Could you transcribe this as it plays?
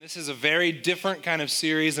This is a very different kind of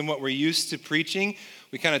series than what we're used to preaching.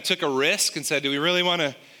 We kind of took a risk and said, do we really want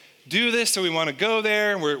to do this? Do we want to go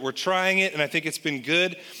there? We're trying it, and I think it's been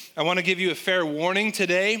good. I want to give you a fair warning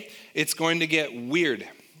today. It's going to get weird,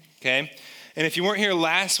 okay? And if you weren't here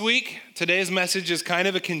last week, today's message is kind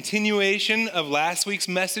of a continuation of last week's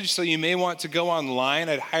message, so you may want to go online.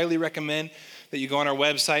 I'd highly recommend that you go on our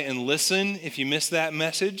website and listen if you missed that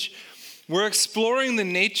message. We're exploring the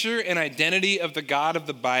nature and identity of the God of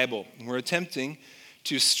the Bible. We're attempting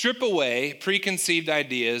to strip away preconceived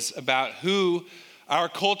ideas about who our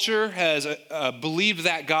culture has believed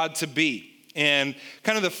that God to be. And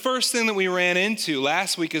kind of the first thing that we ran into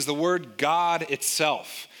last week is the word God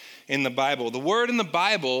itself in the Bible. The word in the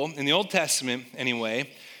Bible, in the Old Testament anyway,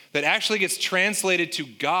 that actually gets translated to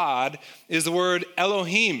God is the word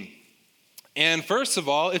Elohim. And first of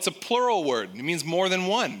all, it's a plural word. It means more than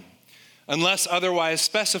one, unless otherwise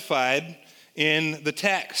specified in the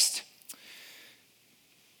text.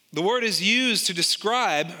 The word is used to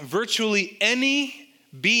describe virtually any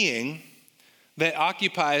being that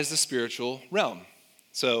occupies the spiritual realm.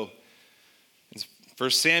 So, it's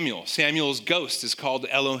 1 Samuel. Samuel's ghost is called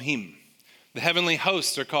Elohim. The heavenly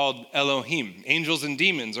hosts are called Elohim. Angels and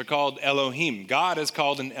demons are called Elohim. God is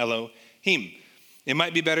called an Elohim. It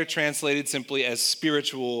might be better translated simply as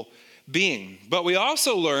spiritual being. But we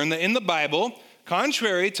also learn that in the Bible,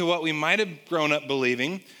 contrary to what we might have grown up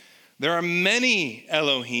believing, there are many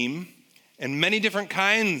Elohim and many different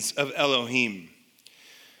kinds of Elohim.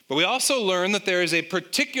 But we also learn that there is a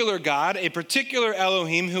particular God, a particular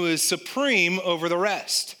Elohim who is supreme over the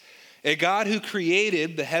rest. A God who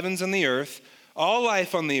created the heavens and the earth, all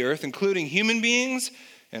life on the earth, including human beings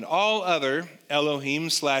and all other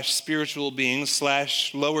Elohim/spiritual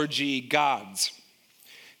beings/lower G gods.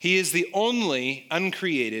 He is the only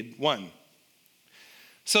uncreated one.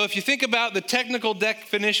 So if you think about the technical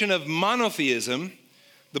definition of monotheism,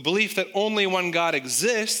 the belief that only one God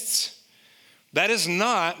exists, that is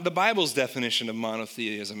not the Bible's definition of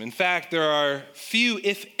monotheism. In fact, there are few,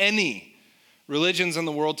 if any, religions in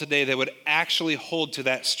the world today that would actually hold to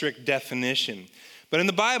that strict definition. But in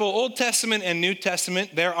the Bible, Old Testament and New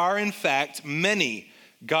Testament, there are in fact many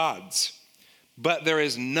gods, but there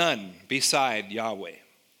is none beside Yahweh.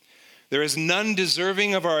 There is none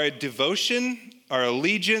deserving of our devotion, our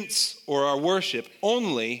allegiance, or our worship,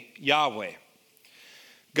 only Yahweh.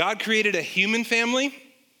 God created a human family.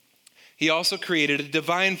 He also created a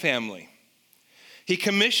divine family. He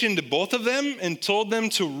commissioned both of them and told them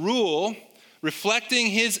to rule, reflecting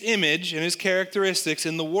his image and his characteristics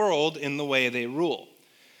in the world in the way they rule.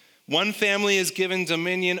 One family is given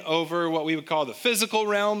dominion over what we would call the physical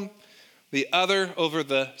realm, the other over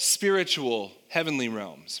the spiritual heavenly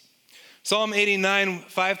realms. Psalm 89,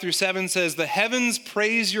 5-7 says, "The heavens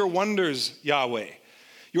praise your wonders, Yahweh,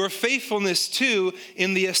 your faithfulness too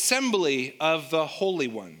in the assembly of the holy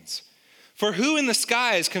ones. For who in the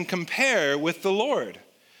skies can compare with the Lord?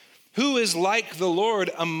 Who is like the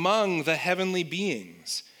Lord among the heavenly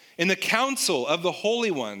beings? In the council of the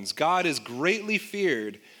holy ones, God is greatly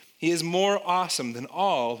feared. He is more awesome than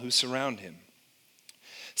all who surround him."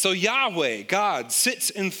 So Yahweh, God,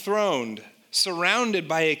 sits enthroned, surrounded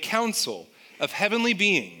by a council of heavenly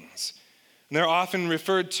beings. And they're often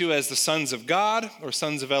referred to as the sons of God or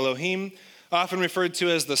sons of Elohim, often referred to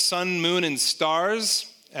as the sun, moon, and stars,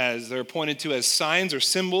 as they're pointed to as signs or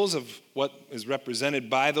symbols of what is represented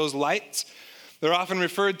by those lights. They're often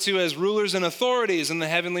referred to as rulers and authorities in the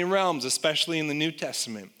heavenly realms, especially in the New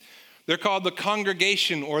Testament. They're called the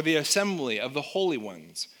congregation or the assembly of the holy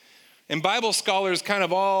ones. And Bible scholars kind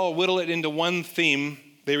of all whittle it into one theme.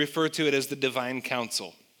 They refer to it as the divine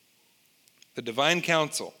council. The divine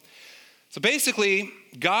council. So basically,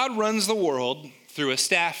 God runs the world through a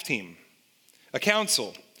staff team, a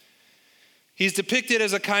council. He's depicted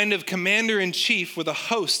as a kind of commander-in-chief with a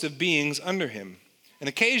host of beings under him. And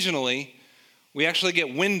occasionally, we actually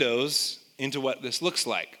get windows into what this looks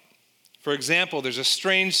like. For example, there's a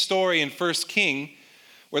strange story in 1 Kings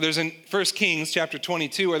chapter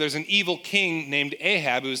 22, where there's an evil king named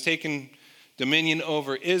Ahab who's taken dominion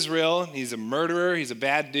over Israel. He's a murderer. He's a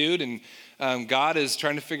bad dude. And God is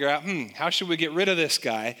trying to figure out, how should we get rid of this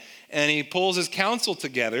guy? And he pulls his council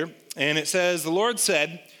together. And it says, the Lord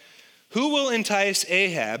said, "Who will entice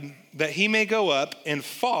Ahab that he may go up and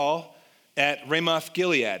fall at Ramoth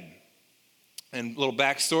Gilead?" And a little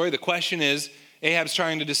backstory. The question is, Ahab's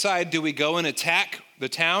trying to decide, do we go and attack the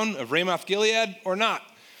town of Ramoth Gilead or not?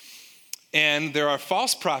 And there are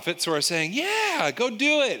false prophets who are saying, yeah, go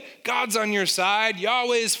do it. God's on your side.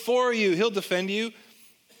 Yahweh is for you. He'll defend you.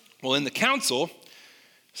 Well, in the council,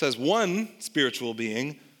 it says one spiritual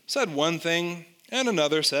being said one thing, And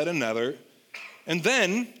another said another. And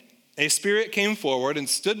then a spirit came forward and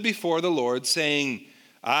stood before the Lord, saying,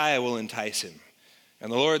 I will entice him.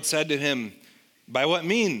 And the Lord said to him, by what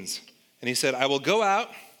means? And he said, I will go out,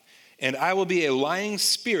 and I will be a lying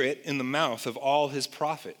spirit in the mouth of all his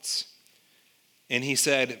prophets. And he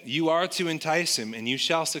said, you are to entice him, and you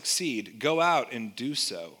shall succeed. Go out and do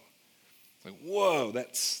so. Like, whoa,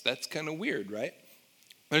 that's kind of weird, right?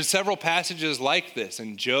 There's several passages like this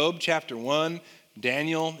in Job chapter 1,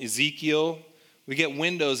 Daniel, Ezekiel. We get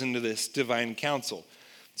windows into this divine counsel.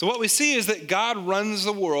 So what we see is that God runs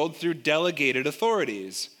the world through delegated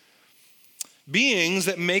authorities, beings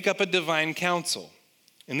that make up a divine council.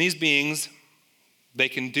 And these beings, they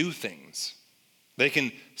can do things. They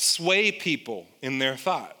can sway people in their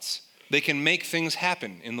thoughts. They can make things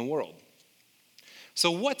happen in the world. So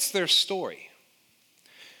what's their story?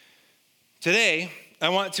 Today, I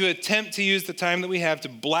want to attempt to use the time that we have to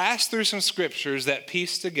blast through some scriptures that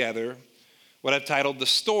piece together what I've titled the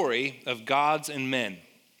story of gods and men.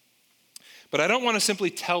 But I don't want to simply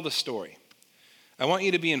tell the story. I want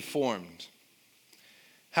you to be informed.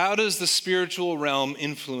 How does the spiritual realm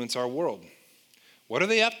influence our world? What are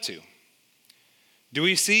they up to? Do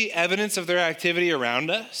we see evidence of their activity around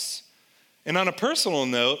us? And on a personal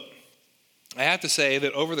note, I have to say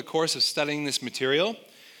that over the course of studying this material,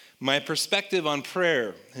 my perspective on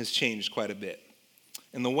prayer has changed quite a bit.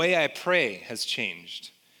 And the way I pray has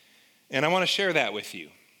changed. And I want to share that with you.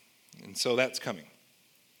 And so that's coming.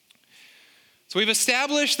 So we've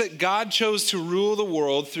established that God chose to rule the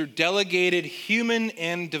world through delegated human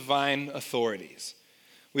and divine authorities.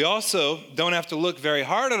 We also don't have to look very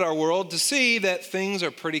hard at our world to see that things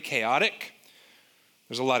are pretty chaotic.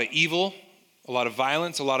 There's a lot of evil, a lot of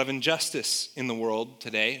violence, a lot of injustice in the world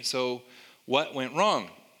today. So what went wrong?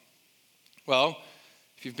 Well,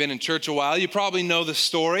 if you've been in church a while, you probably know the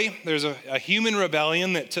story. There's a human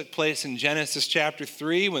rebellion that took place in Genesis chapter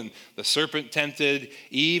 3 when the serpent tempted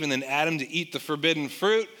Eve and then Adam to eat the forbidden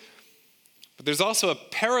fruit. But there's also a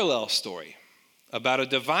parallel story about a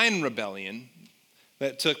divine rebellion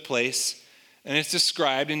that took place, and it's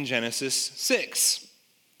described in Genesis 6.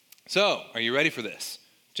 So, are you ready for this?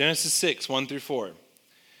 Genesis 6, 1 through 4.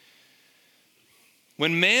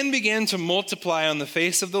 When man began to multiply on the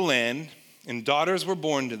face of the land, and daughters were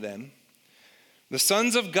born to them, the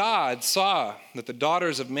sons of God saw that the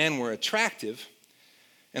daughters of men were attractive,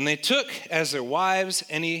 and they took as their wives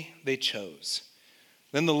any they chose.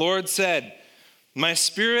 Then the Lord said, my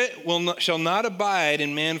spirit shall not abide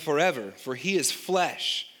in man forever, for he is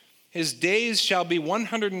flesh. His days shall be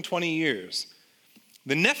 120 years.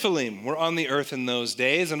 The Nephilim were on the earth in those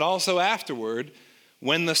days, and also afterward,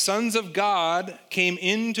 when the sons of God came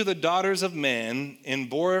into the daughters of man and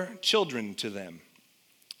bore children to them.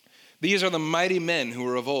 These are the mighty men who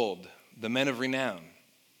were of old, the men of renown.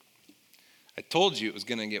 I told you it was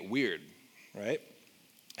going to get weird, right?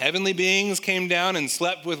 Heavenly beings came down and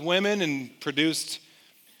slept with women and produced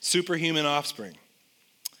superhuman offspring.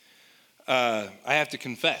 I have to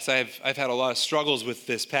confess, I've had a lot of struggles with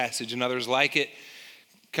this passage and others like it.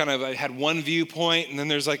 I had one viewpoint and then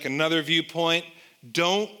there's like another viewpoint.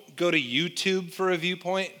 Don't go to YouTube for a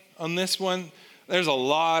viewpoint on this one. There's a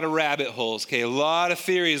lot of rabbit holes, okay? A lot of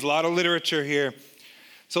theories, a lot of literature here.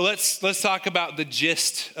 So let's talk about the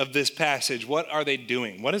gist of this passage. What are they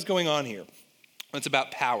doing? What is going on here? It's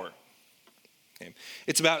about power. Okay?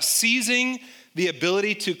 It's about seizing the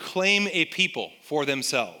ability to claim a people for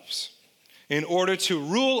themselves in order to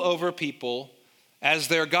rule over people as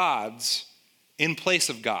their gods in place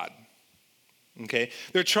of God. Okay?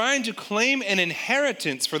 They're trying to claim an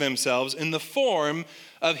inheritance for themselves in the form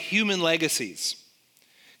of human legacies.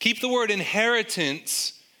 Keep the word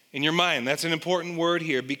inheritance in your mind. That's an important word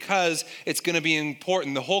here because it's going to be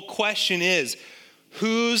important. The whole question is,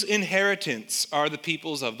 whose inheritance are the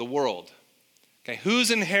peoples of the world? Okay, whose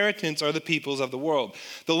inheritance are the peoples of the world?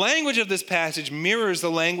 The language of this passage mirrors the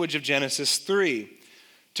language of Genesis 3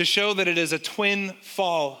 to show that it is a twin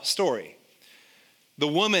fall story. The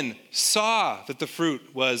woman saw that the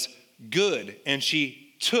fruit was good, and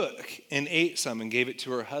she took and ate some and gave it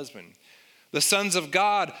to her husband. The sons of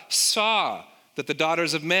God saw that the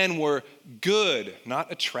daughters of men were good,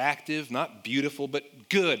 not attractive, not beautiful, but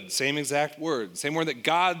good. Same exact word. Same word that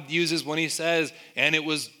God uses when he says, and it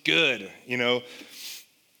was good.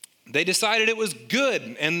 They decided it was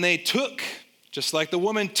good, and they took, just like the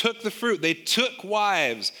woman took the fruit, they took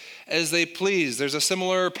wives as they pleased. There's a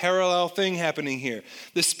similar parallel thing happening here.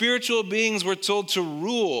 The spiritual beings were told to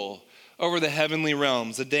rule over the heavenly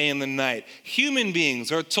realms, the day and the night. Human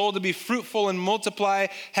beings are told to be fruitful and multiply,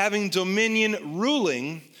 having dominion,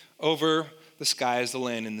 ruling over the skies, the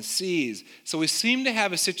land, and the seas. So we seem to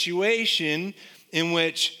have a situation in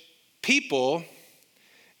which people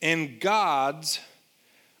and gods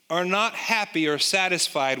are not happy or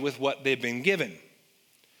satisfied with what they've been given.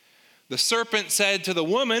 The serpent said to the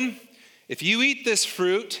woman, if you eat this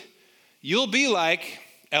fruit, you'll be like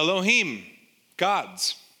Elohim,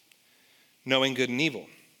 gods, knowing good and evil.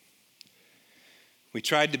 We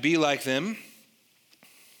tried to be like them.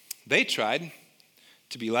 They tried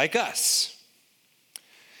to be like us.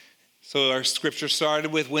 So our scripture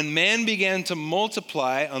started with, when man began to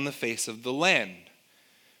multiply on the face of the land.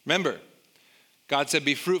 Remember, God said,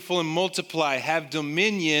 be fruitful and multiply, have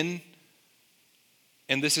dominion,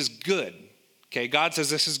 and this is good. Okay, God says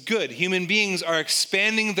this is good. Human beings are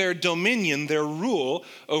expanding their dominion, their rule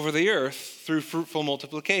over the earth through fruitful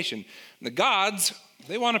multiplication. And the gods,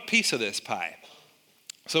 they want a piece of this pie.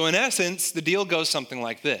 So in essence, the deal goes something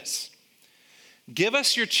like this. Give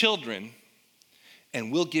us your children, and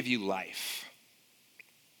we'll give you life.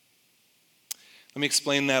 Let me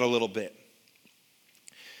explain that a little bit.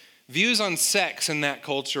 Views on sex in that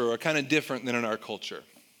culture are kind of different than in our culture.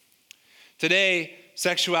 Today,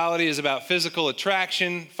 sexuality is about physical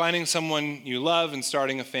attraction, finding someone you love, and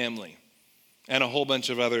starting a family, and a whole bunch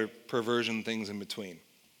of other perversion things in between.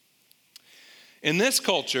 In this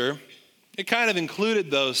culture, it kind of included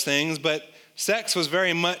those things, but sex was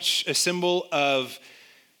very much a symbol of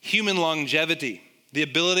human longevity, the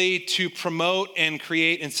ability to promote and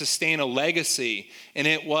create and sustain a legacy. And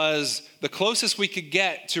it was the closest we could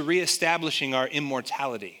get to reestablishing our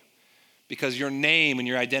immortality, because your name and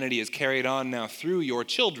your identity is carried on now through your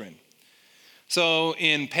children. So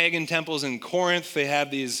in pagan temples in Corinth, they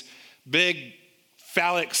had these big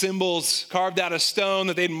phallic symbols carved out of stone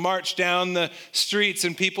that they'd march down the streets,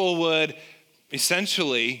 and people would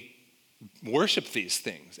essentially worship these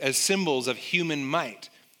things as symbols of human might,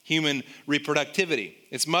 human reproductivity.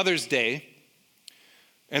 It's Mother's Day,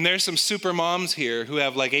 and there's some super moms here who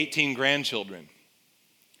have like 18 grandchildren.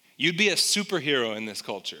 You'd be a superhero in this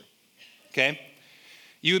culture, okay?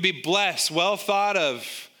 You would be blessed, well thought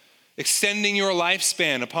of, extending your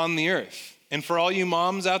lifespan upon the earth. And for all you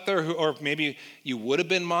moms out there, or maybe you would have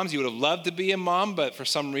been moms, you would have loved to be a mom, but for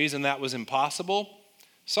some reason that was impossible.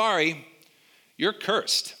 Sorry, you're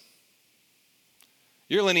cursed.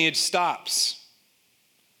 Your lineage stops.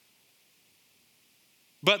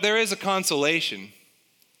 But there is a consolation.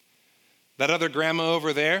 That other grandma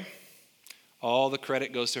over there, all the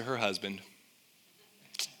credit goes to her husband.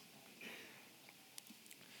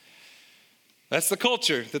 That's the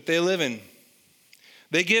culture that they live in.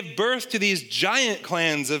 They give birth to these giant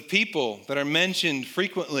clans of people that are mentioned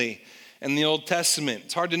frequently in the Old Testament.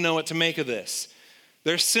 It's hard to know what to make of this.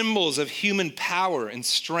 They're symbols of human power and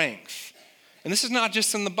strength. And this is not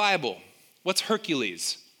just in the Bible. What's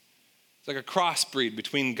Hercules? It's like a crossbreed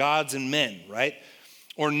between gods and men, right?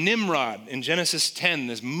 Or Nimrod in Genesis 10,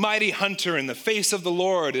 this mighty hunter in the face of the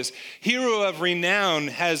Lord, this hero of renown,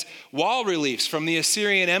 has wall reliefs from the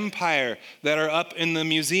Assyrian Empire that are up in the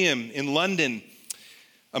museum in London.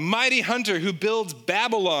 A mighty hunter who builds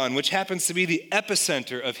Babylon, which happens to be the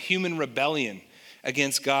epicenter of human rebellion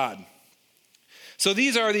against God. So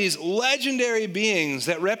these are these legendary beings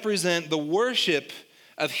that represent the worship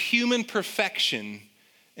of human perfection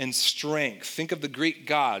and strength. Think of the Greek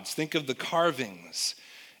gods. Think of the carvings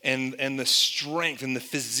and the strength and the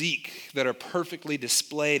physique that are perfectly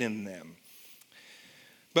displayed in them.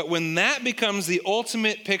 But when that becomes the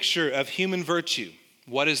ultimate picture of human virtue,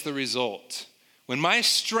 what is the result? When my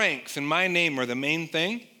strength and my name are the main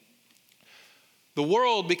thing, the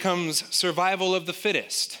world becomes survival of the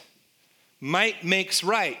fittest. Might makes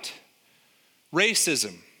right.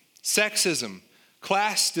 Racism, sexism,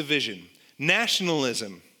 class division,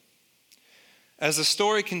 nationalism. As the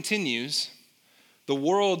story continues, the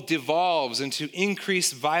world devolves into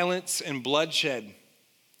increased violence and bloodshed.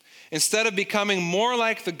 Instead of becoming more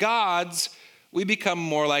like the gods, we become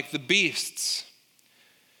more like the beasts.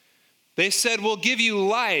 They said, we'll give you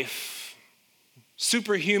life,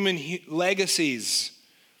 superhuman legacies.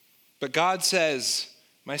 But God says,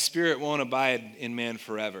 my spirit won't abide in man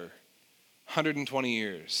forever. 120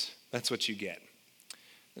 years, that's what you get.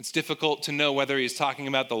 It's difficult to know whether he's talking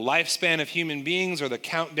about the lifespan of human beings or the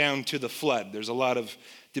countdown to the flood. There's a lot of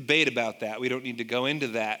debate about that. We don't need to go into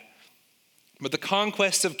that. But the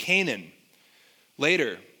conquest of Canaan,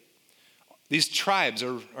 later, these tribes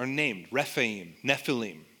are named. Rephaim,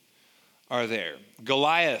 Nephilim are there.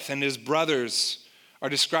 Goliath and his brothers are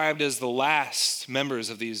described as the last members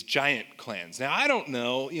of these giant clans. Now, I don't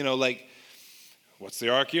know, what's the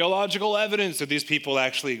archaeological evidence? Do these people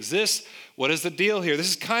actually exist? What is the deal here? This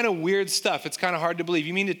is kind of weird stuff. It's kind of hard to believe.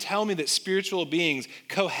 You mean to tell me that spiritual beings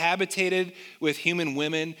cohabitated with human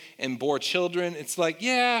women and bore children? It's like,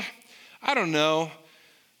 yeah, I don't know.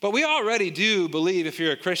 But we already do believe, if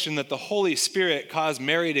you're a Christian, that the Holy Spirit caused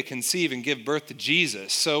Mary to conceive and give birth to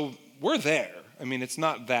Jesus. So we're there. I mean, it's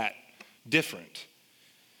not that different.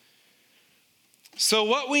 So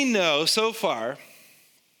what we know so far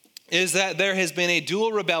is that there has been a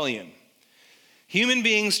dual rebellion. Human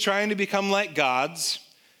beings trying to become like gods,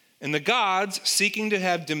 and the gods seeking to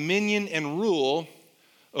have dominion and rule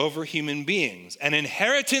over human beings, an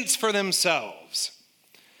inheritance for themselves.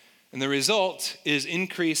 And the result is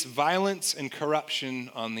increased violence and corruption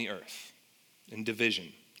on the earth and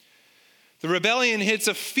division. The rebellion hits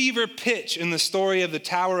a fever pitch in the story of the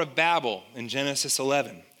Tower of Babel in Genesis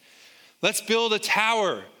 11. Let's build a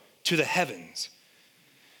tower to the heavens.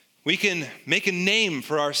 We can make a name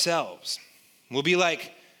for ourselves. We'll be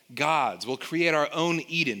like gods. We'll create our own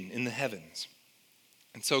Eden in the heavens.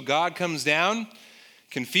 And so God comes down,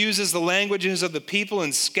 confuses the languages of the people,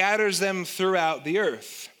 and scatters them throughout the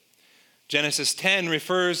earth. Genesis 10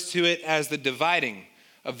 refers to it as the dividing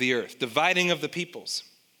of the earth, dividing of the peoples.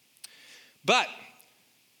 But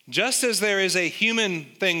just as there is a human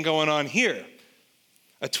thing going on here,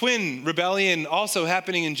 a twin rebellion also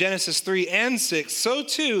happening in Genesis 3 and 6, so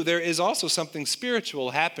too there is also something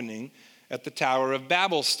spiritual happening at the Tower of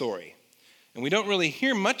Babel story. And we don't really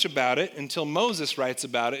hear much about it until Moses writes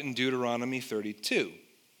about it in Deuteronomy 32.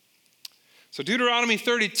 So Deuteronomy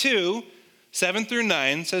 32, 7 through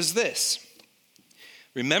 9 says this: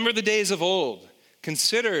 "Remember the days of old.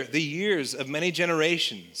 Consider the years of many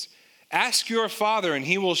generations. Ask your father, and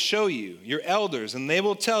he will show you, your elders, and they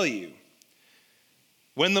will tell you.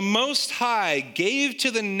 When the Most High gave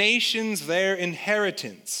to the nations their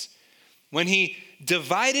inheritance, when he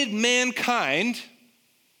divided mankind,"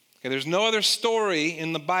 okay, there's no other story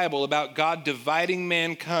in the Bible about God dividing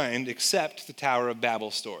mankind except the Tower of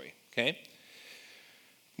Babel story, okay?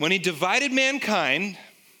 When he divided mankind,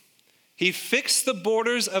 he fixed the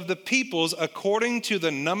borders of the peoples according to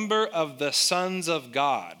the number of the sons of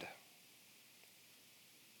God.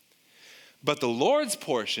 But the Lord's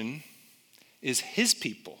portion is his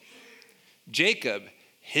people, Jacob,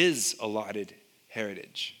 his allotted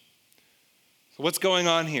heritage. So what's going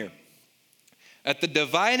on here? At the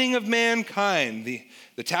dividing of mankind,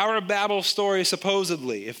 the Tower of Babel story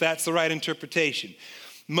supposedly, if that's the right interpretation,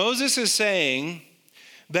 Moses is saying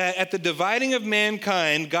that at the dividing of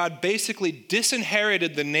mankind, God basically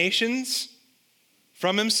disinherited the nations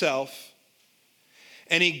from himself,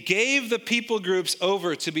 and he gave the people groups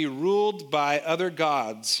over to be ruled by other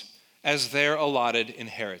gods as their allotted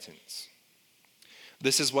inheritance.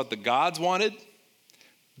 This is what the gods wanted.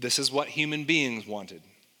 This is what human beings wanted.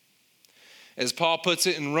 As Paul puts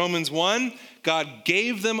it in Romans 1, God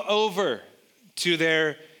gave them over to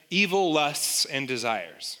their evil lusts and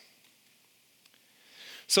desires.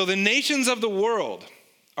 So the nations of the world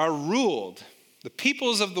are ruled, the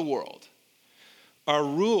peoples of the world are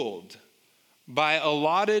ruled by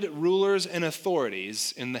allotted rulers and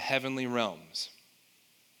authorities in the heavenly realms.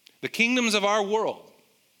 The kingdoms of our world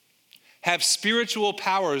have spiritual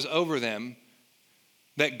powers over them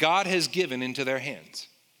that God has given into their hands.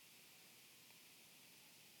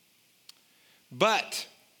 But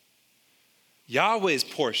Yahweh's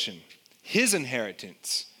portion, his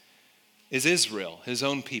inheritance, is Israel, his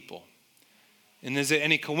own people. And is it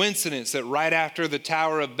any coincidence that right after the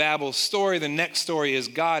Tower of Babel story, the next story is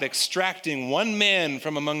God extracting one man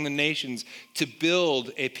from among the nations to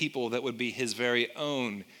build a people that would be his very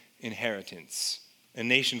own inheritance, a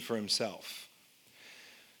nation for himself.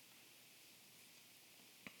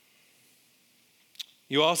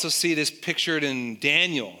 You also see this pictured in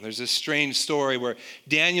Daniel. There's this strange story where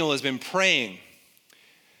Daniel has been praying,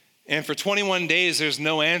 and for 21 days there's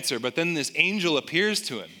no answer, but then this angel appears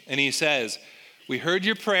to him, and he says, "We heard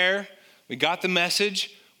your prayer, we got the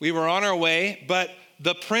message, we were on our way, but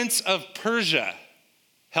the prince of Persia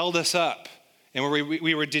held us up, and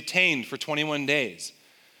we were detained for 21 days.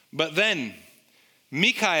 But then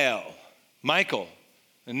Michael,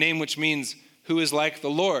 a name which means who is like the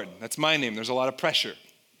Lord. That's my name. There's a lot of pressure.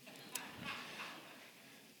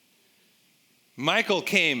 Michael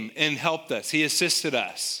came and helped us. He assisted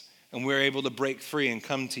us, and we were able to break free and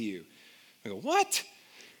come to you." I go, what?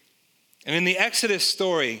 And in the Exodus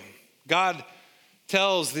story, God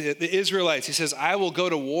tells the Israelites, he says, "I will go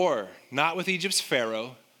to war, not with Egypt's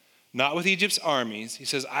Pharaoh, not with Egypt's armies." He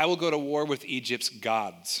says, "I will go to war with Egypt's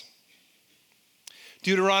gods."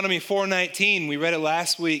 Deuteronomy 4:19, we read it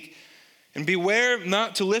last week. And beware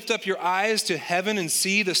not to lift up your eyes to heaven and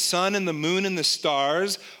see the sun and the moon and the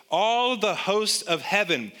stars, all the hosts of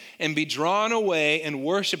heaven, and be drawn away and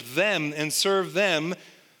worship them and serve them,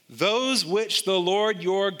 those which the Lord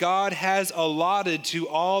your God has allotted to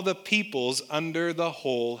all the peoples under the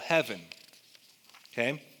whole heaven.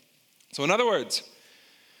 Okay? So in other words,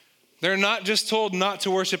 they're not just told not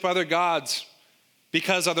to worship other gods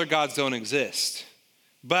because other gods don't exist,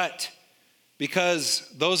 but because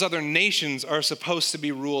those other nations are supposed to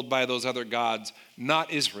be ruled by those other gods,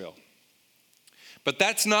 not Israel. But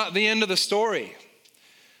that's not the end of the story.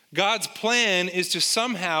 God's plan is to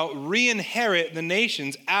somehow re-inherit the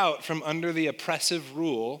nations out from under the oppressive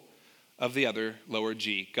rule of the other lower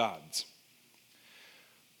G gods.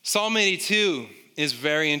 Psalm 82 is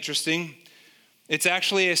very interesting. It's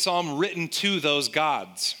actually a psalm written to those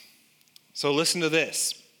gods. So listen to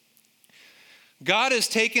this. God has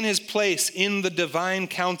taken his place in the divine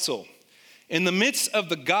council. In the midst of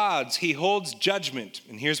the gods, he holds judgment.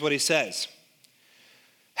 And here's what he says.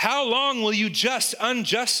 How long will you judge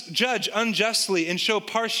unjustly and show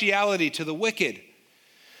partiality to the wicked?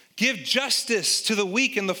 Give justice to the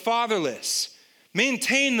weak and the fatherless.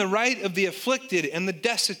 Maintain the right of the afflicted and the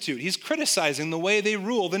destitute. He's criticizing the way they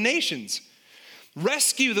rule the nations.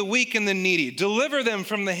 Rescue the weak and the needy. Deliver them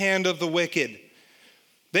from the hand of the wicked.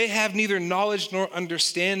 They have neither knowledge nor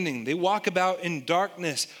understanding. They walk about in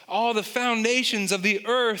darkness. All the foundations of the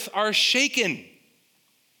earth are shaken.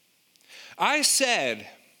 I said,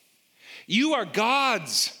 you are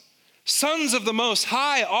gods, sons of the Most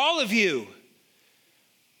High, all of you.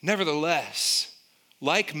 Nevertheless,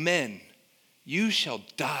 like men, you shall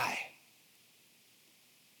die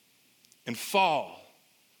and fall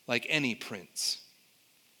like any prince.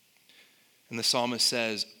 And the psalmist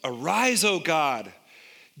says, arise, O God,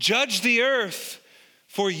 judge the earth,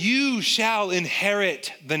 for you shall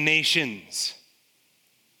inherit the nations.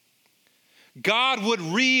 God would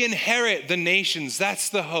re-inherit the nations. That's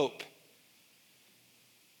the hope.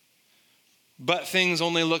 But things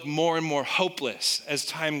only look more and more hopeless as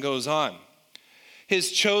time goes on.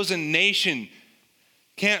 His chosen nation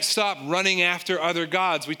can't stop running after other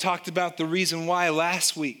gods. We talked about the reason why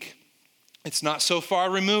last week. It's not so far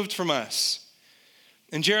removed from us.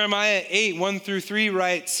 And Jeremiah 8, 1-3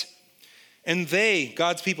 writes, and they,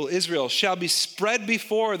 God's people, Israel, shall be spread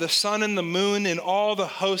before the sun and the moon and all the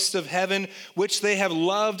hosts of heaven, which they have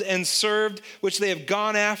loved and served, which they have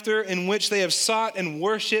gone after, in which they have sought and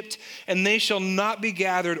worshipped, and they shall not be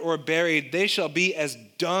gathered or buried. They shall be as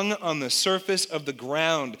dung on the surface of the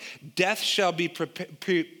ground. Death shall be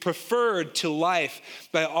preferred to life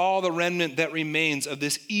by all the remnant that remains of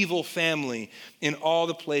this evil family in all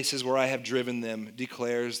the places where I have driven them,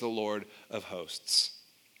 declares the Lord of hosts.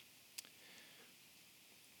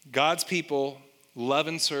 God's people love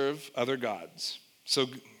and serve other gods. So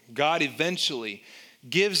God eventually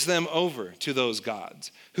gives them over to those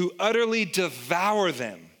gods who utterly devour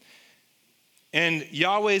them. And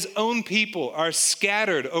Yahweh's own people are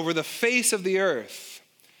scattered over the face of the earth.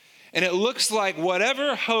 And it looks like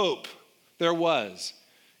whatever hope there was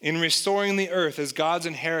in restoring the earth as God's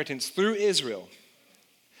inheritance through Israel,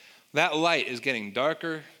 that light is getting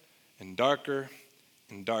darker and darker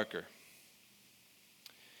and darker.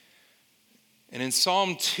 And in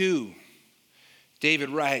Psalm 2, David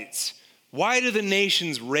writes, why do the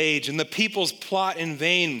nations rage and the peoples plot in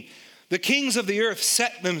vain? The kings of the earth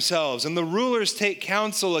set themselves, and the rulers take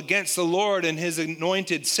counsel against the Lord and his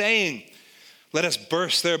anointed, saying, let us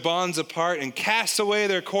burst their bonds apart and cast away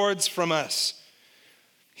their cords from us.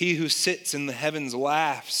 He who sits in the heavens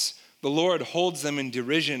laughs. The Lord holds them in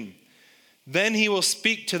derision. Then he will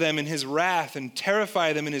speak to them in his wrath and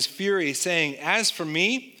terrify them in his fury, saying, as for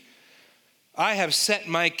me, I have set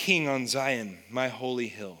my king on Zion, my holy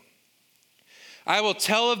hill. I will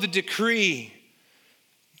tell of the decree.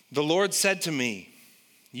 The Lord said to me,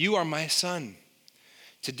 you are my son.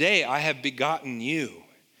 Today I have begotten you.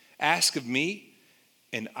 Ask of me,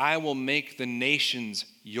 and I will make the nations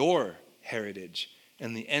your heritage,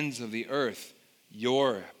 and the ends of the earth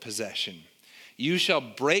your possession. You shall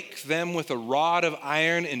break them with a rod of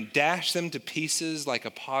iron and dash them to pieces like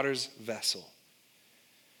a potter's vessel.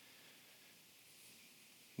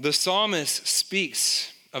 The psalmist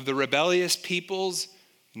speaks of the rebellious peoples,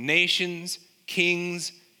 nations,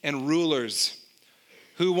 kings, and rulers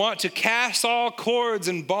who want to cast all cords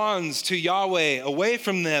and bonds to Yahweh away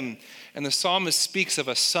from them. And the psalmist speaks of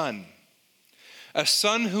a son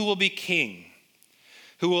who will be king,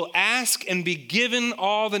 who will ask and be given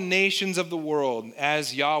all the nations of the world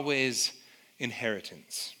as Yahweh's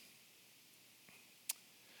inheritance.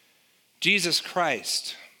 Jesus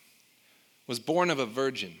Christ was born of a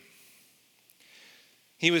virgin.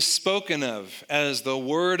 He was spoken of as the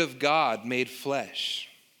Word of God made flesh,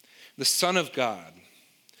 the Son of God,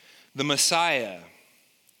 the Messiah,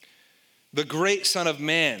 the great Son of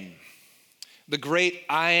Man, the great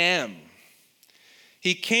I Am.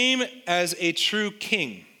 He came as a true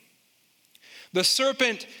king. The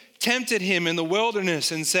serpent tempted him in the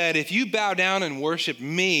wilderness and said, if you bow down and worship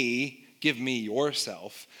me, give me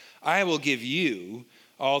yourself, I will give you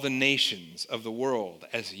all the nations of the world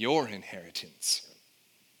as your inheritance.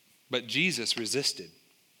 But Jesus resisted.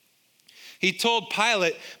 He told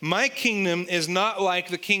Pilate, my kingdom is not like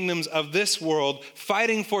the kingdoms of this world,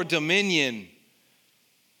 fighting for dominion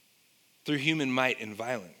through human might and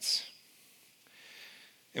violence.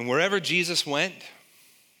 And wherever Jesus went,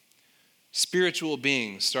 spiritual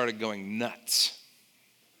beings started going nuts.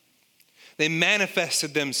 They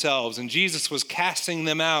manifested themselves, and Jesus was casting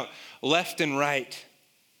them out left and right.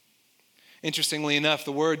 Interestingly enough,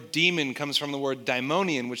 the word demon comes from the word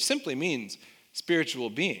daimonion, which simply means spiritual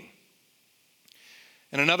being.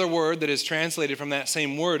 And another word that is translated from that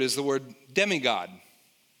same word is the word demigod,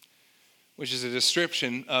 which is a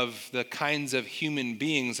description of the kinds of human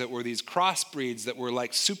beings that were these crossbreeds that were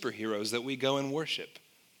like superheroes that we go and worship.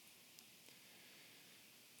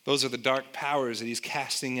 Those are the dark powers that he's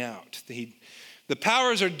casting out. The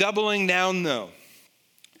powers are doubling down, though.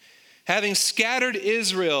 Having scattered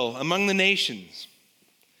Israel among the nations,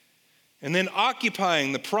 and then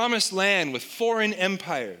occupying the promised land with foreign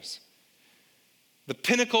empires, the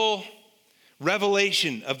pinnacle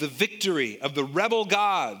revelation of the victory of the rebel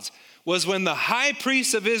gods was when the high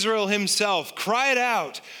priest of Israel himself cried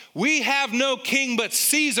out, we have no king but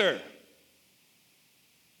Caesar,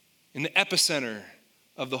 in the epicenter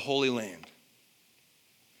of the Holy Land.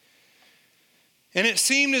 And it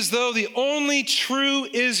seemed as though the only true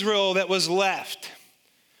Israel that was left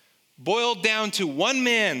boiled down to one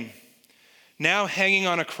man now hanging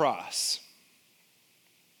on a cross.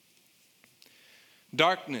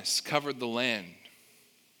 Darkness covered the land,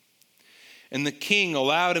 and the king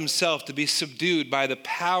allowed himself to be subdued by the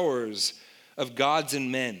powers of gods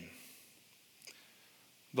and men.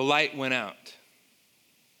 The light went out.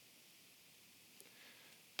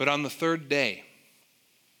 But on the third day,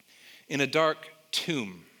 in a dark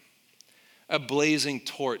tomb, a blazing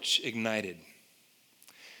torch ignited.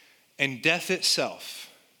 And death itself,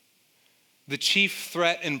 the chief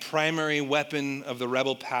threat and primary weapon of the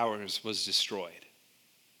rebel powers, was destroyed.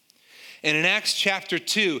 And in Acts chapter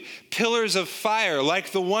 2, pillars of fire,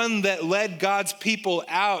 like the one that led God's people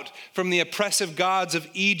out from the oppressive gods of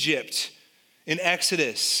Egypt in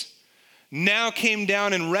Exodus, now came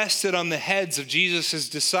down and rested on the heads of Jesus'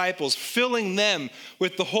 disciples, filling them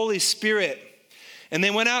with the Holy Spirit. And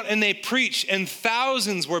they went out and they preached, and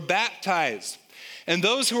thousands were baptized. And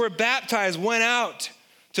those who were baptized went out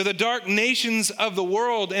to the dark nations of the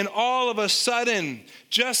world, and all of a sudden,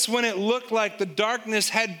 just when it looked like the darkness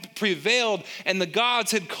had prevailed and the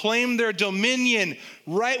gods had claimed their dominion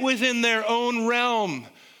right within their own realm,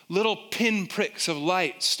 little pinpricks of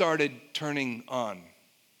light started turning on.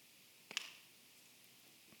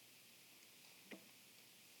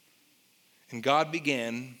 And God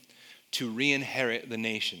began to re-inherit the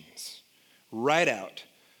nations right out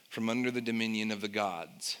from under the dominion of the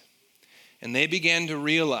gods. And they began to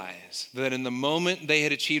realize that in the moment they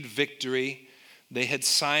had achieved victory, they had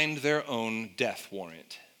signed their own death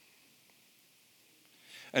warrant.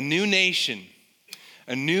 A new nation,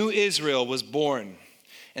 a new Israel was born.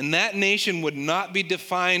 And that nation would not be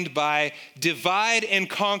defined by divide and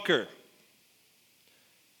conquer.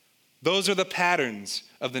 Those are the patterns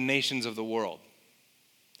of the nations of the world.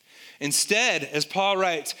 Instead, as Paul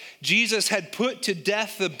writes, Jesus had put to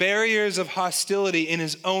death the barriers of hostility in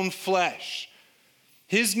his own flesh.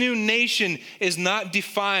 His new nation is not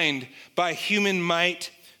defined by human might,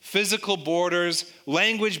 physical borders,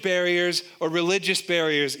 language barriers, or religious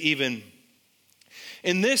barriers even.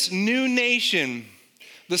 In this new nation,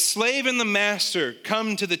 the slave and the master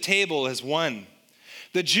come to the table as one.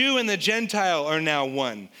 The Jew and the Gentile are now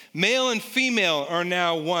one. Male and female are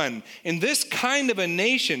now one. In this kind of a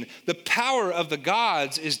nation, the power of the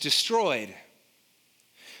gods is destroyed.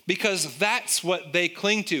 Because that's what they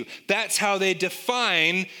cling to. That's how they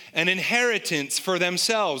define an inheritance for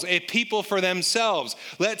themselves, a people for themselves.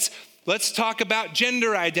 Let's talk about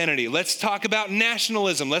gender identity. Let's talk about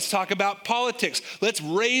nationalism. Let's talk about politics. Let's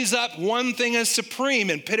raise up one thing as supreme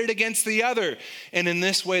and pit it against the other. And in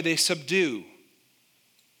this way, they subdue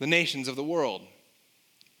the nations of the world.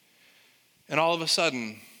 And all of a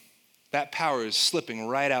sudden, that power is slipping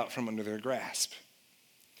right out from under their grasp.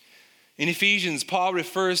 In Ephesians, Paul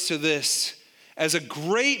refers to this as a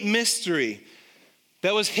great mystery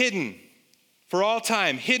that was hidden for all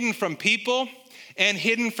time, hidden from people and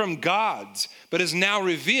hidden from gods, but is now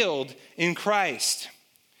revealed in Christ.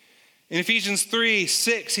 In Ephesians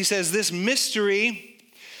 3:6, he says, this mystery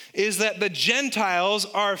is that the Gentiles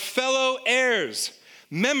are fellow heirs,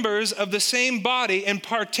 members of the same body and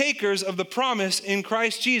partakers of the promise in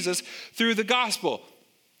Christ Jesus through the gospel.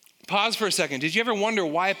 Pause for a second. Did you ever wonder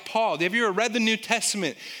why Paul, have you ever read the New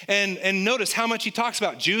Testament and notice how much he talks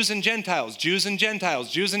about Jews and Gentiles, Jews and Gentiles,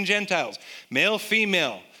 Jews and Gentiles, male,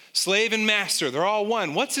 female, slave and master, they're all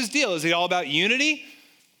one. What's his deal? Is he all about unity?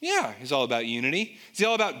 Yeah, he's all about unity. Is he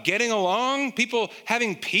all about getting along, people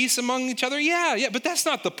having peace among each other? Yeah, but that's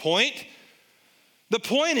not the point. The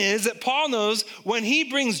point is that Paul knows when he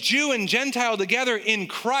brings Jew and Gentile together in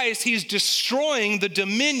Christ, he's destroying the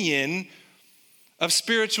dominion of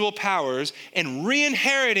spiritual powers and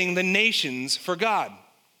re-inheriting the nations for God.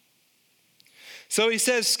 So he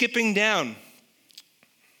says, skipping down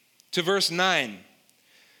to verse 9,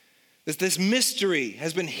 that this mystery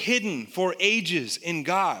has been hidden for ages in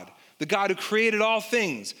God, the God who created all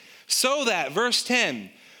things, so that, verse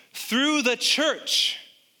 10, through the church,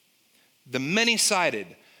 the many-sided,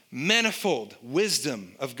 manifold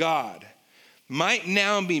wisdom of God might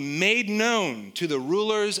now be made known to the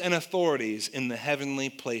rulers and authorities in the heavenly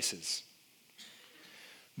places.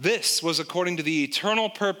 This was according to the eternal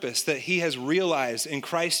purpose that he has realized in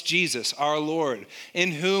Christ Jesus our Lord,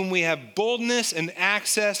 in whom we have boldness and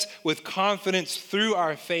access with confidence through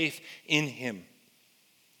our faith in him.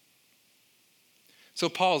 So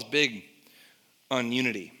Paul's big on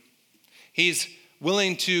unity. He's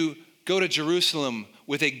willing to go to Jerusalem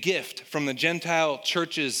with a gift from the Gentile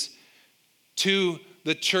churches to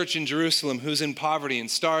the church in Jerusalem who's in poverty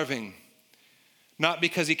and starving, not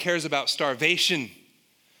because he cares about starvation,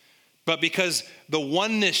 but because the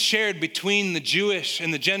oneness shared between the Jewish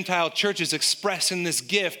and the Gentile churches expressed in this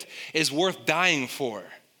gift is worth dying for.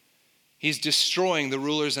 He's destroying the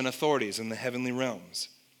rulers and authorities in the heavenly realms.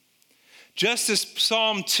 Just as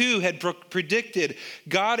Psalm 2 had predicted,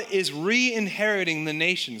 God is re-inheriting the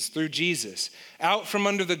nations through Jesus, out from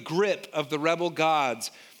under the grip of the rebel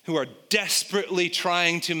gods who are desperately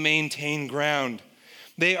trying to maintain ground.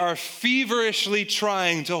 They are feverishly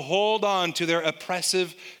trying to hold on to their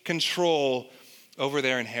oppressive control over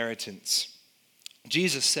their inheritance.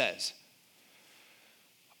 Jesus says,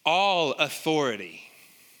 all authority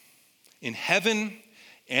in heaven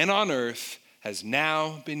and on earth has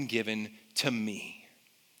now been given to me.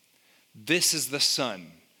 This is the Son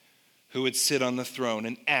who would sit on the throne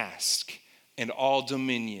and ask, and all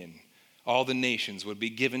dominion, all the nations would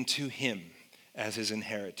be given to him as his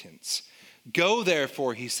inheritance. Go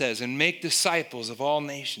therefore, he says, and make disciples of all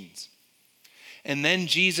nations. And then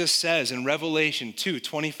Jesus says in Revelation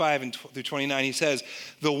 2:25 through 29, he says,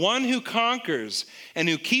 the one who conquers and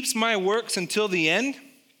who keeps my works until the end,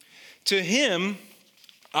 to him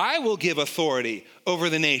I will give authority over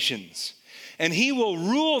the nations, and he will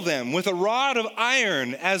rule them with a rod of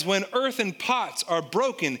iron, as when earthen pots are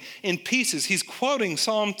broken in pieces. He's quoting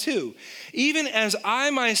Psalm 2. Even as I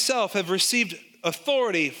myself have received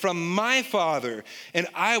authority from my Father, and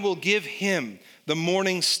I will give him the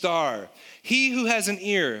morning star. He who has an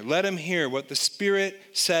ear, let him hear what the Spirit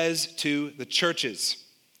says to the churches.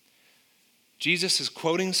 Jesus is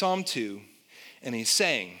quoting Psalm 2, and he's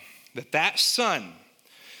saying that Son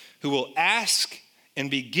who will ask and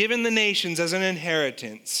be given the nations as an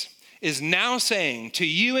inheritance is now saying to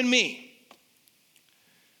you and me,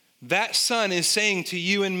 that Son is saying to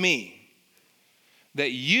you and me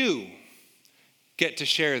that you get to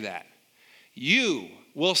share that. You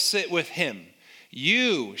will sit with him.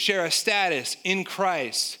 You share a status in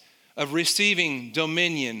Christ of receiving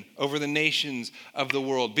dominion over the nations of the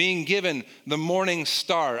world, being given the morning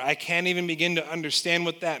star. I can't even begin to understand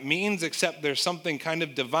what that means, except there's something kind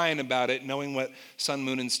of divine about it, knowing what sun,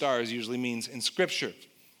 moon, and stars usually means in Scripture.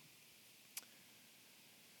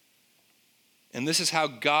 And this is how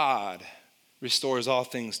God restores all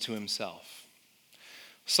things to himself.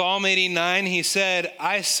 Psalm 89, he said,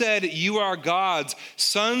 I said, you are gods,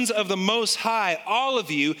 sons of the Most High, all of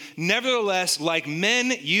you. Nevertheless, like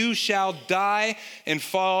men, you shall die and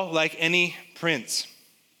fall like any prince.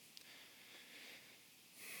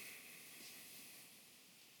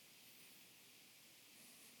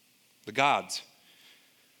 The gods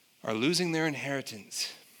are losing their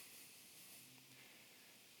inheritance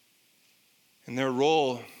and their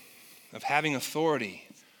role of having authority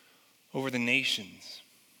over the nations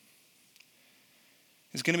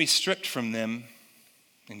is going to be stripped from them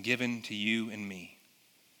and given to you and me.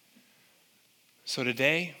 So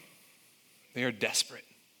today, they are desperate.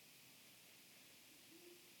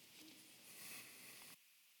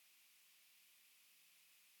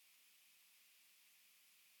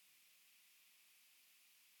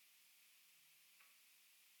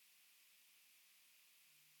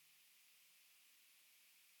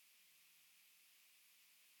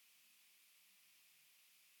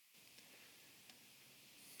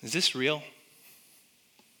 Is this real?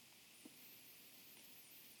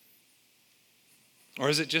 Or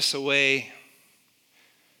is it just a way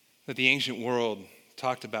that the ancient world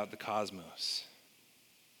talked about the cosmos?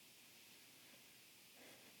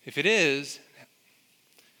 If it is,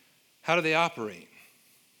 how do they operate?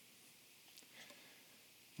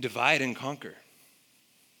 Divide and conquer.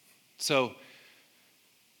 So,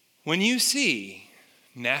 when you see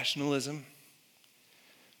nationalism,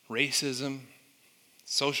 racism,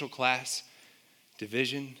 social class,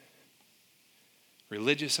 division,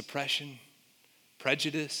 religious oppression,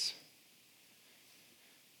 prejudice,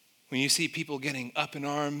 when you see people getting up in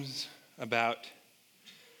arms about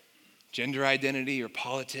gender identity or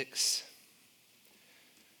politics,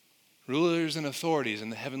 rulers and authorities in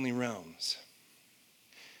the heavenly realms,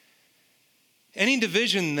 any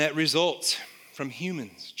division that results from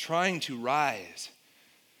humans trying to rise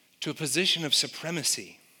to a position of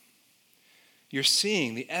supremacy, you're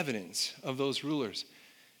seeing the evidence of those rulers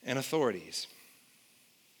and authorities.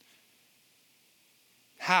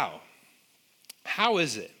 How? How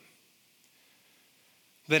is it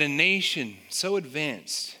that a nation so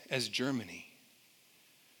advanced as Germany,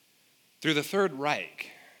 through the Third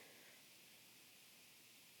Reich,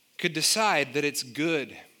 could decide that it's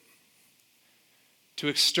good to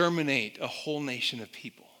exterminate a whole nation of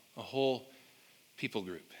people, a whole people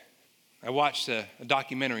group? I watched a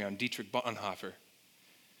documentary on Dietrich Bonhoeffer,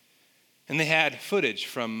 and they had footage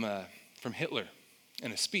from Hitler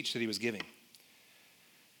and a speech that he was giving.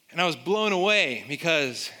 And I was blown away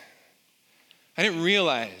because I didn't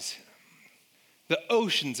realize the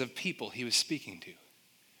oceans of people he was speaking to.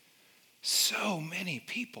 So many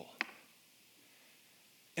people.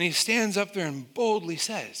 And he stands up there and boldly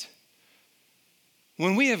says,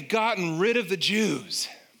 when we have gotten rid of the Jews,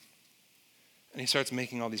 and he starts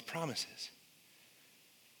making all these promises.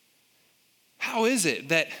 How is it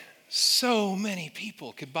that so many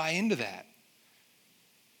people could buy into that?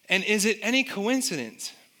 And is it any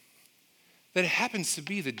coincidence that it happens to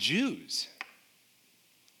be the Jews?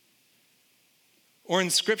 Or in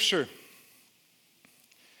Scripture,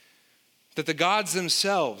 that the gods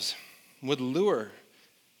themselves would lure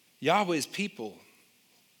Yahweh's people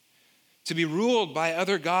to be ruled by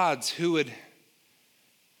other gods who would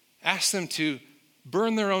ask them to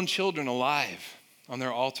burn their own children alive on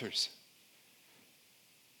their altars.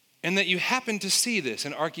 And that you happen to see this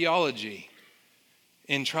in archaeology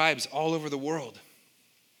in tribes all over the world.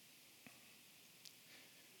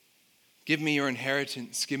 Give me your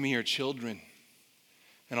inheritance, give me your children,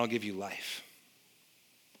 and I'll give you life.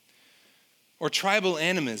 Or tribal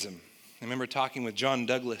animism. I remember talking with John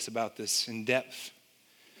Douglas about this in depth,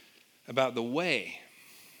 about the way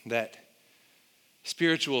that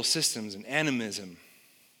spiritual systems and animism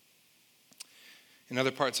in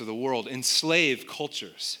other parts of the world enslave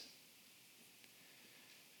cultures.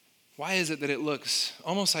 Why is it that it looks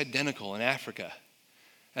almost identical in Africa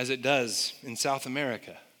as it does in South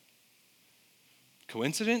America?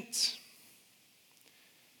 Coincidence?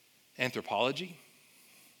 Anthropology?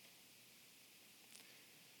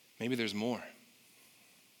 Maybe there's more.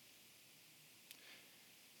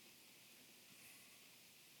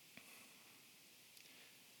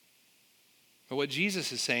 But what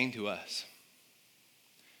Jesus is saying to us,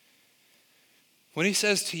 when he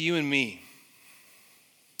says to you and me,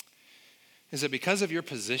 is that because of your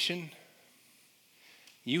position,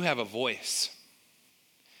 you have a voice.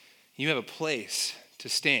 You have a place to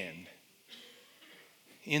stand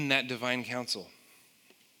in that divine council.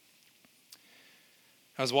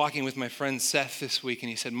 I was walking with my friend Seth this week, and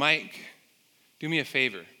he said, Mike, do me a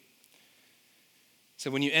favor. He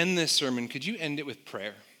said, when you end this sermon, could you end it with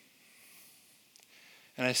prayer?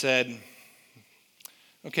 And I said,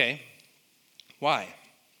 okay, why?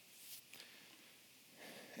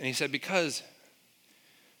 And he said, because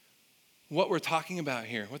what we're talking about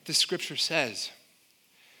here, what the scripture says,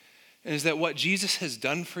 is that what Jesus has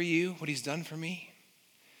done for you, what he's done for me,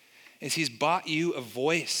 is he's bought you a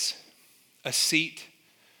voice, a seat,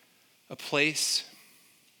 a place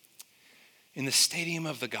in the stadium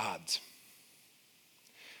of the gods.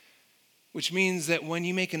 Which means that when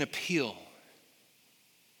you make an appeal,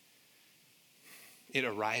 it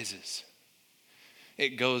arises,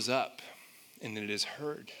 it goes up, and it is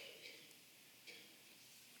heard.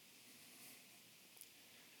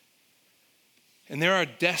 And there are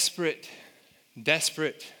desperate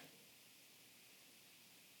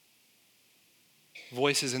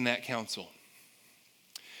voices in that council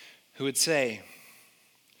who would say,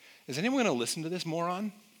 is anyone going to listen to this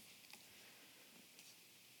moron?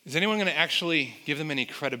 Is anyone going to actually give them any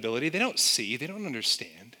credibility? They don't see, they don't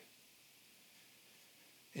understand.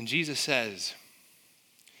 And Jesus says,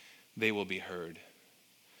 they will be heard.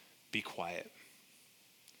 Be quiet.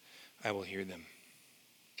 I will hear them.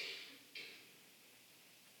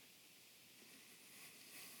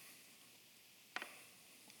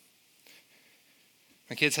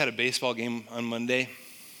 My kids had a baseball game on Monday,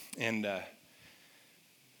 and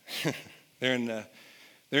they're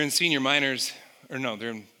in senior minors, they're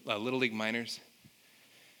in Little League minors,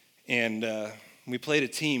 and we played a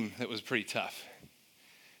team that was pretty tough,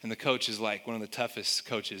 and the coach is like one of the toughest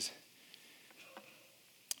coaches.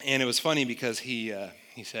 And it was funny because he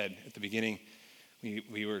said at the beginning,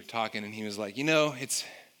 we were talking, and he was like, it's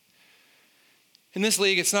in this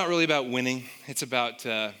league, it's not really about winning, it's about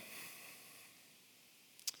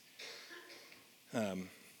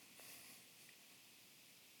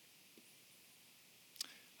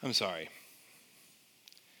I'm sorry.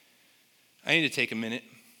 I need to take a minute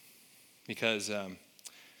because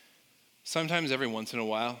sometimes every once in a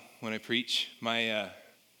while when I preach, my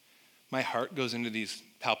heart goes into these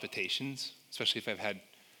palpitations, especially if I've had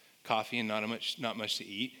coffee and not much to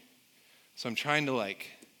eat. So I'm trying to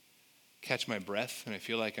catch my breath, and I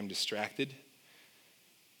feel like I'm distracted.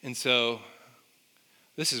 And so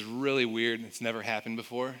this is really weird. It's never happened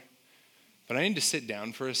before. But I need to sit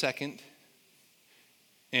down for a second.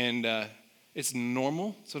 And it's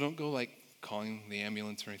normal, so don't go calling the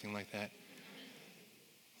ambulance or anything like that.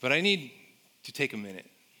 But I need to take a minute.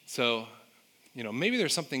 So, maybe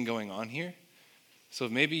there's something going on here. So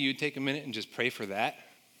maybe you'd take a minute and just pray for that.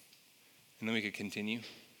 And then we could continue. Does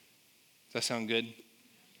that sound good?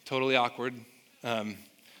 Totally awkward.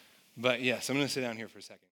 But yes, I'm going to sit down here for a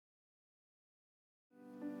second.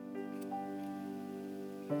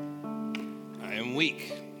 I am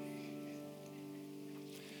weak,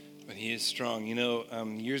 but he is strong.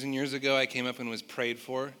 Years and years ago, I came up and was prayed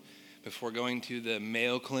for before going to the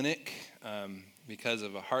Mayo Clinic because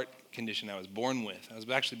of a heart condition I was born with. I was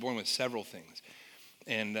actually born with several things.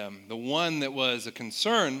 And the one that was a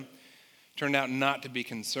concern turned out not to be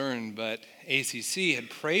concern, but ACC had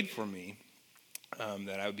prayed for me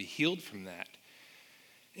that I would be healed from that.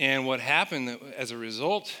 And what happened as a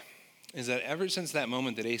result is that ever since that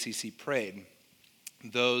moment that ACC prayed,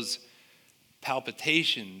 those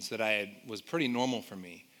palpitations that was pretty normal for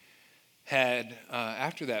me had,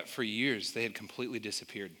 after that for years, they had completely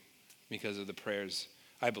disappeared because of the prayers,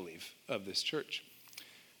 I believe, of this church.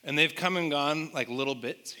 And they've come and gone little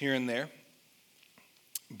bits here and there,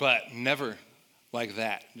 but never like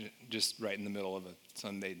that, just right in the middle of a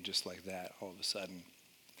Sunday, just like that, all of a sudden.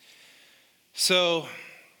 So,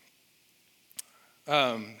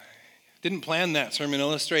 didn't plan that sermon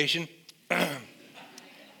illustration.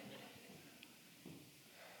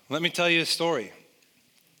 Let me tell you a story.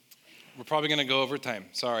 We're probably going to go over time.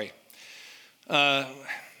 Sorry. So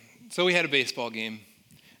we had a baseball game,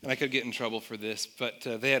 and I could get in trouble for this, but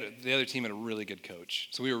the other team had a really good coach,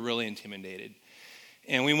 so we were really intimidated.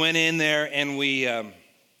 And we went in there, and we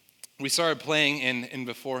started playing, and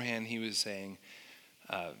beforehand he was saying,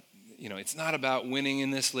 it's not about winning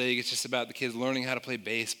in this league. It's just about the kids learning how to play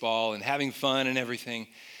baseball and having fun and everything.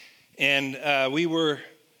 And we were,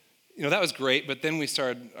 that was great. But then we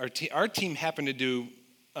started, our team happened to do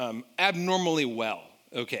abnormally well,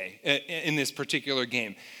 in this particular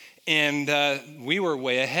game. And we were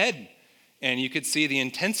way ahead. And you could see the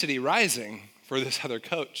intensity rising for this other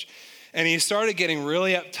coach. And he started getting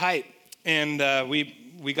really uptight. And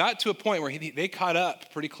we got to a point where they caught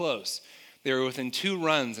up pretty close. They were within 2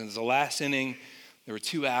 runs, and it was the last inning. There were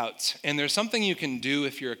 2 outs. And there's something you can do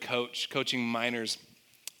if you're a coach, coaching minors.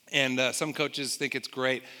 And some coaches think it's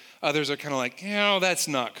great. Others are kind of like, that's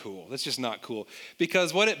not cool. That's just not cool.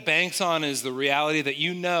 Because what it banks on is the reality that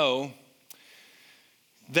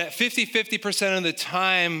that 50% of the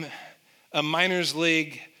time, a minors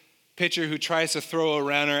league pitcher who tries to throw a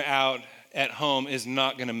runner out at home is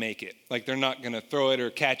not going to make it. They're not going to throw it or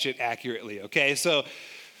catch it accurately, okay? So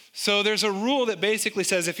there's a rule that basically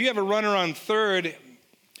says if you have a runner on third,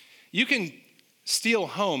 you can steal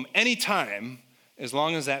home anytime as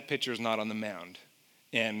long as that pitcher is not on the mound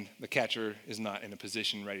and the catcher is not in a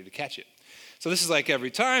position ready to catch it. So this is like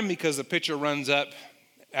every time because the pitcher runs up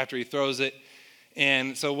after he throws it.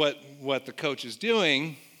 And so what the coach is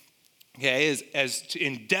doing, is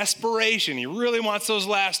in desperation, he really wants those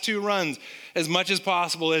last 2 runs as much as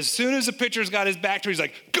possible. As soon as the pitcher's got his back to it, he's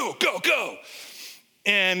like, go, go, go.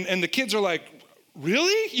 And the kids are like,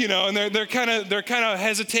 really? And they're kind of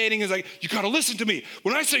hesitating. It's like, you got to listen to me.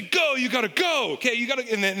 When I say go, you got to go. Okay, you got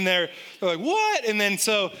to. And then they're like, what? And then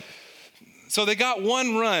so they got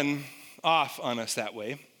 1 run off on us that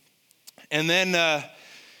way. And then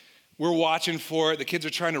we're watching for it. The kids are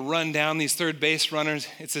trying to run down these third base runners.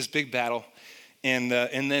 It's this big battle. And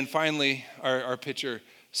then finally, our pitcher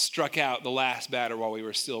struck out the last batter while we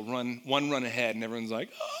were still one run ahead, and everyone's like,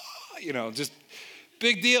 oh, just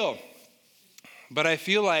big deal. But I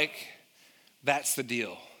feel like that's the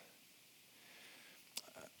deal.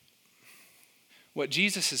 What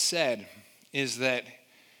Jesus has said is that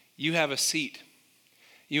you have a seat,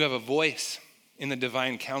 you have a voice in the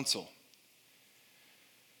divine council,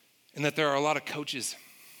 and that there are a lot of coaches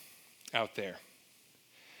out there,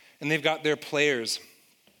 and they've got their players.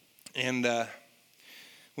 And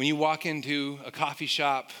when you walk into a coffee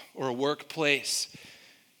shop or a workplace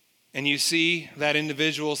and you see that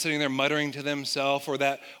individual sitting there muttering to themselves, or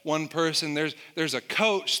that one person, there's a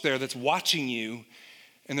coach there that's watching you,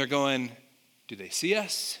 and they're going, do they see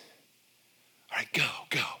us? All right,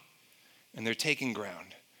 go. And they're taking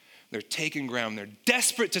ground. They're taking ground. They're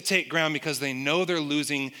desperate to take ground because they know they're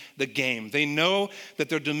losing the game. They know that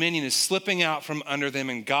their dominion is slipping out from under them,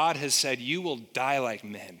 and God has said, you will die like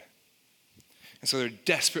men. And so they're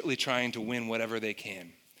desperately trying to win whatever they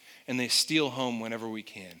can. And they steal home whenever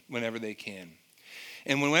they can.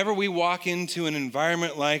 And whenever we walk into an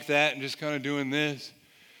environment like that and just kind of doing this,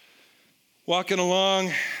 walking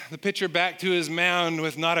along, the pitcher back to his mound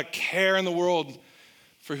with not a care in the world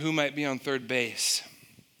for who might be on third base,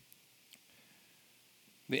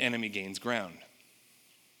 the enemy gains ground.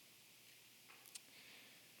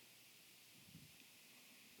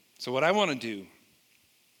 So what I want to do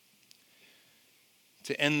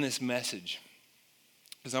to end this message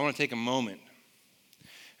is I want to take a moment,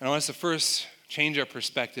 and I want us to first change our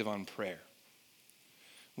perspective on prayer.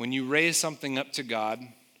 When you raise something up to God,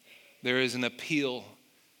 there is an appeal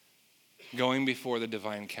going before the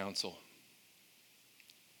divine council.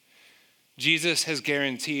 Jesus has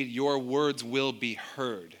guaranteed your words will be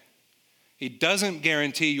heard. He doesn't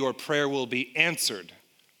guarantee your prayer will be answered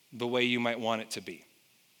the way you might want it to be.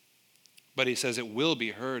 But he says it will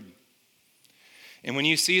be heard. And when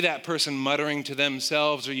you see that person muttering to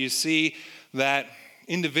themselves, or you see that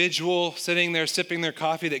individual sitting there sipping their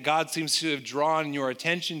coffee that God seems to have drawn your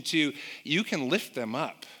attention to, you can lift them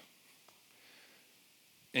up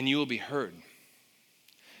and you will be heard.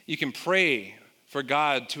 You can pray for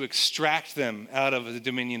God to extract them out of the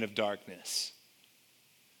dominion of darkness,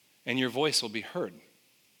 and your voice will be heard.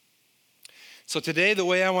 So today, the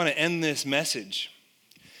way I want to end this message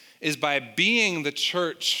is by being the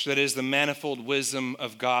church that is the manifold wisdom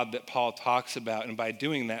of God that Paul talks about, and by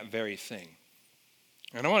doing that very thing.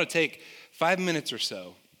 And I want to take 5 minutes or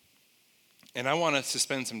so, and I want us to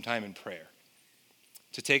spend some time in prayer,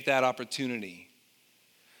 to take that opportunity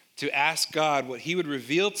to ask God what he would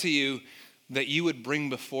reveal to you that you would bring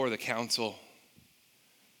before the council,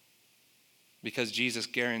 because Jesus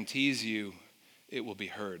guarantees you it will be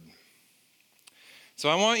heard. So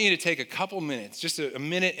I want you to take a couple minutes, just a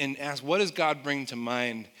minute, and ask, what does God bring to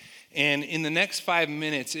mind? And in the next 5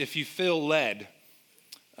 minutes, if you feel led,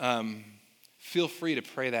 feel free to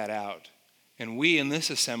pray that out. And we in this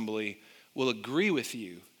assembly will agree with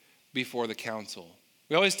you before the council.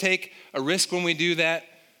 We always take a risk when we do that.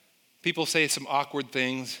 People say some awkward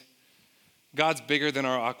things. God's bigger than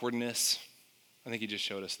our awkwardness. I think he just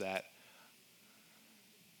showed us that.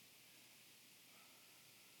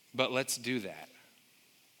 But let's do that.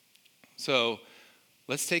 So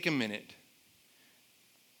let's take a minute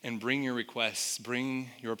and bring your requests, bring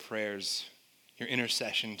your prayers, your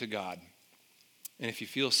intercession to God. And if you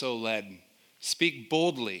feel so led, speak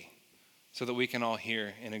boldly so that we can all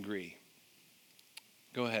hear and agree.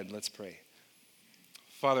 Go ahead, let's pray.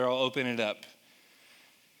 Father, I'll open it up.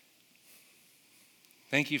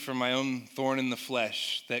 Thank you for my own thorn in the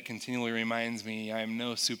flesh that continually reminds me I am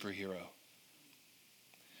no superhero.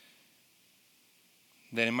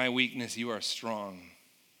 That in my weakness you are strong.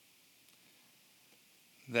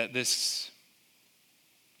 That this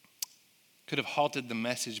could have halted the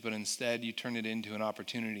message, but instead you turned it into an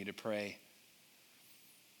opportunity to pray.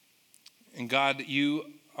 And God, you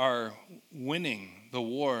are winning the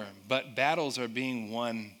war, but battles are being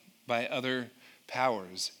won by other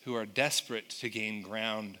powers who are desperate to gain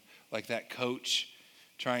ground, like that coach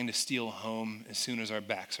trying to steal home as soon as our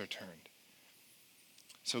backs are turned.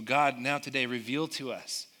 So God, now today, reveal to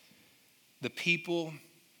us the people,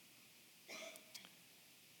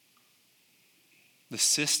 the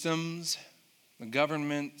systems, the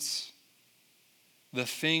governments, the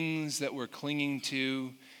things that we're clinging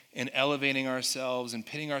to and elevating ourselves and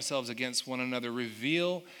pitting ourselves against one another.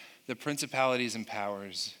 Reveal the principalities and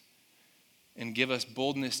powers and give us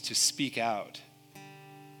boldness to speak out.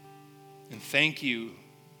 And thank you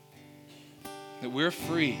that we're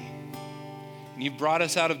free. And you've brought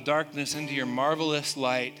us out of darkness into your marvelous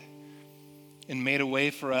light. and made a way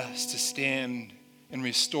for us to stand and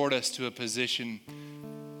restored us to a position.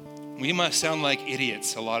 We must sound like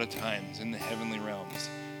idiots a lot of times in the heavenly realms,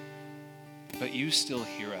 but you still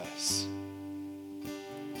hear us.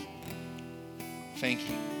 Thank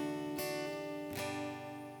you.